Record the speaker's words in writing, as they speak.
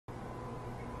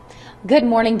Good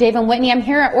morning, Dave and Whitney. I'm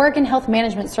here at Oregon Health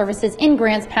Management Services in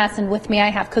Grants Pass, and with me I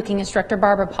have cooking instructor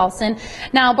Barbara Paulson.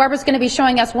 Now, Barbara's going to be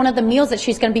showing us one of the meals that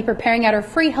she's going to be preparing at her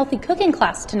free healthy cooking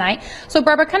class tonight. So,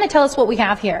 Barbara, kind of tell us what we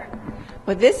have here.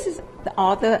 Well, this is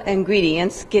all the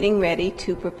ingredients getting ready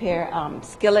to prepare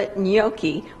skillet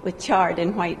gnocchi with chard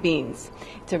and white beans.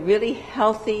 It's a really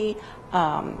healthy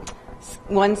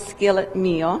one skillet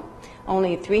meal,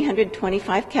 only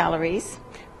 325 calories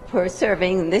per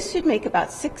serving. This should make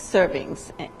about 6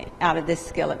 servings out of this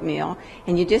skillet meal.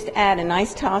 And you just add a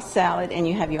nice tossed salad and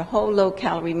you have your whole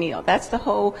low-calorie meal. That's the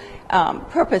whole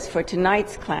purpose for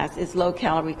tonight's class, is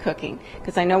low-calorie cooking,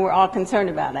 because I know we're all concerned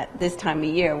about it this time of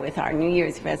year with our New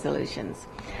Year's resolutions.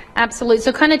 Absolutely.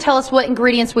 So kind of tell us what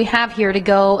ingredients we have here to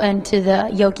go into the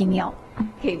gnocchi meal.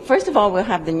 Okay, first of all, we'll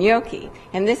have the gnocchi,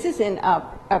 and this is in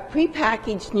a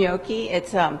prepackaged gnocchi.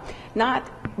 It's not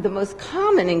the most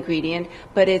common ingredient,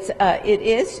 but it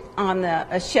is on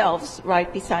the shelves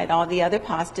right beside all the other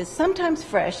pastas, sometimes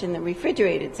fresh in the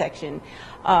refrigerated section.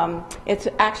 It's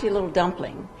actually a little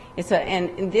dumpling. And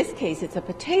in this case, it's a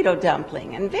potato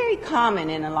dumpling, and very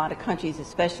common in a lot of countries,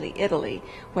 especially Italy,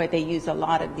 where they use a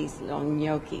lot of these little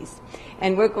gnocchis.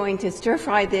 And we're going to stir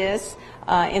fry this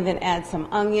and then add some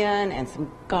onion and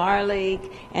some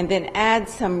garlic, and then add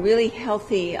some really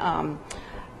healthy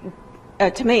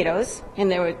tomatoes, and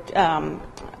they were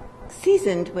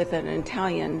seasoned with an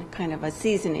Italian kind of a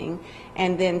seasoning,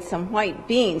 and then some white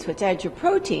beans, which adds your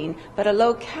protein, but a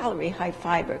low-calorie,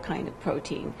 high-fiber kind of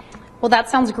protein. Well,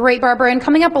 that sounds great, Barbara. And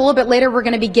coming up a little bit later, we're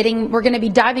going to be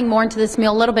diving more into this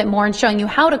meal a little bit more and showing you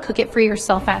how to cook it for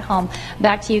yourself at home.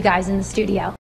 Back to you guys in the studio.